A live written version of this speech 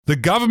The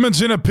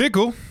government's in a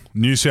pickle.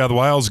 New South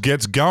Wales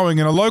gets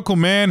going and a local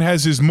man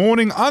has his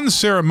morning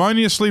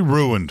unceremoniously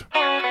ruined.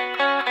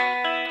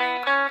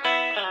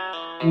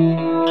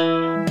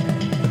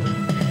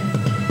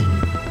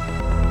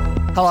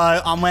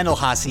 Hello, I'm Wendell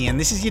Hussey and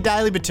this is your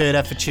Daily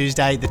Batuta for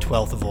Tuesday the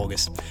 12th of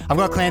August. I've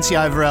got Clancy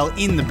Overell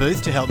in the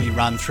booth to help me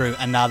run through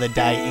another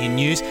day in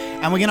news,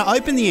 and we're going to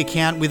open the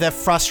account with a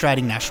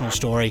frustrating national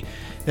story.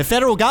 The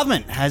federal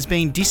government has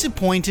been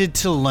disappointed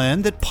to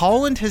learn that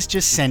Poland has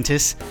just sent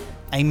us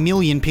 1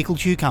 million pickled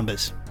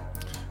cucumbers.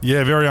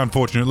 Yeah, very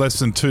unfortunate. Less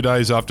than 2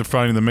 days after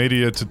phoning the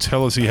media to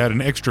tell us he had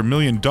an extra 1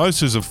 million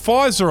doses of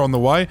Pfizer on the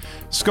way,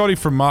 Scotty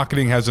from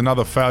marketing has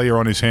another failure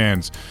on his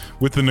hands.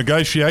 With the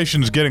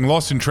negotiations getting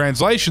lost in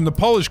translation, the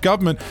Polish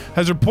government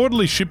has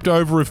reportedly shipped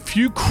over a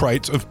few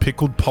crates of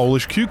pickled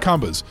Polish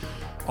cucumbers.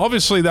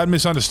 Obviously, that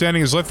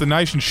misunderstanding has left the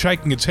nation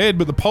shaking its head,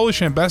 but the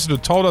Polish ambassador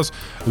told us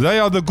they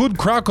are the good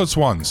Krakos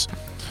ones.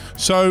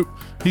 So,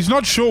 he's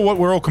not sure what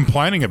we're all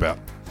complaining about.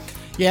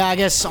 Yeah, I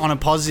guess on a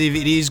positive,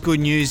 it is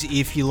good news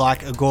if you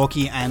like a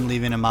Gorky and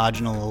live in a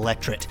marginal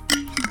electorate.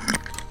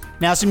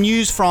 Now, some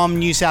news from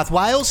New South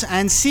Wales,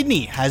 and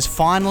Sydney has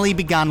finally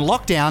begun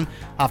lockdown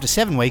after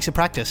 7 weeks of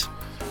practice.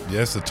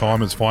 Yes, the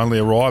time has finally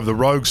arrived. The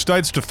rogue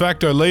state's de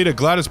facto leader,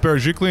 Gladys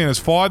Berejiklian, has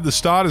fired the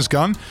starter's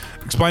gun,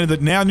 explaining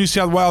that now New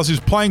South Wales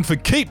is playing for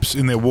keeps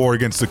in their war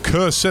against the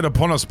curse set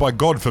upon us by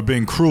God for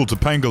being cruel to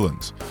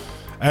pangolins.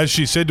 As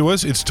she said to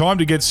us, it's time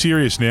to get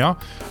serious now.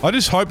 I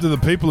just hope that the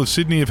people of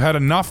Sydney have had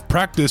enough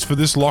practice for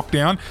this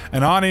lockdown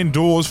and aren't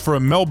indoors for a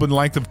Melbourne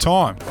length of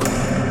time.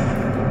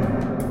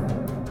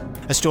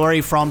 A story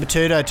from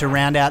Batuta to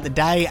round out the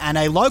day, and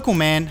a local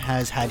man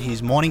has had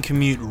his morning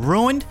commute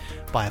ruined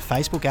by a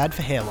Facebook ad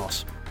for hair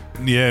loss.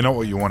 Yeah, not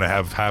what you want to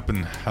have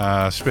happen,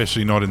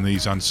 especially not in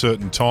these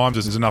uncertain times.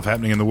 There's enough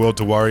happening in the world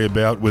to worry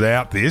about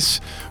without this.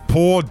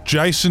 Poor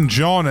Jason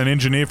John, an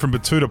engineer from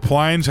Batuta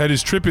Plains, had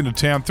his trip into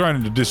town thrown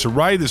into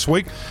disarray this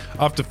week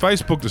after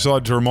Facebook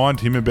decided to remind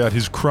him about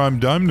his chrome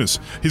domeness,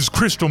 his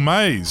crystal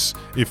maze,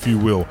 if you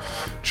will.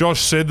 Josh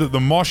said that the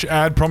Mosh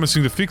ad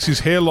promising to fix his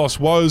hair loss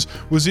woes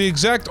was the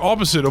exact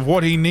opposite of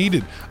what he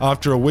needed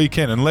after a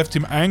weekend and left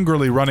him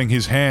angrily running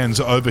his hands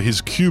over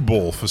his cue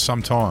ball for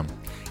some time.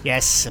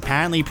 Yes,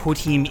 apparently put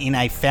him in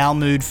a foul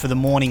mood for the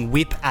morning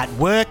whip at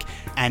work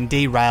and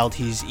derailed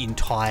his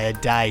entire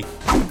day.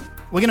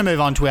 We're going to move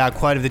on to our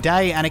quote of the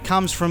day, and it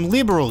comes from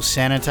Liberal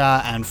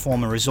Senator and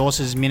former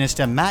Resources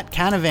Minister Matt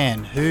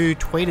Canavan, who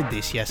tweeted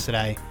this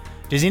yesterday.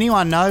 Does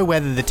anyone know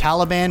whether the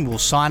Taliban will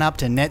sign up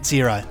to net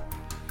zero?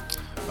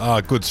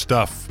 Good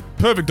stuff.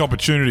 Perfect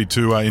opportunity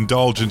to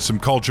indulge in some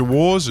culture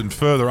wars and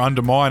further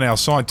undermine our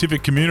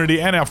scientific community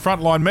and our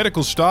frontline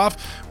medical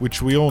staff,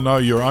 which we all know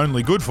you're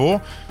only good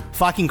for.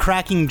 Fucking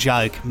cracking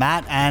joke,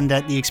 Matt, and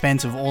at the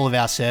expense of all of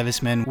our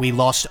servicemen we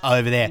lost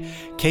over there.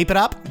 Keep it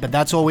up, but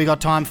that's all we got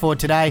time for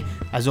today.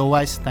 As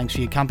always, thanks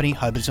for your company.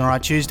 Hope it's an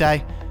alright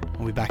Tuesday.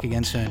 We'll be back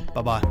again soon.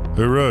 Bye-bye.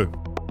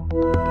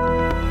 Hooroo.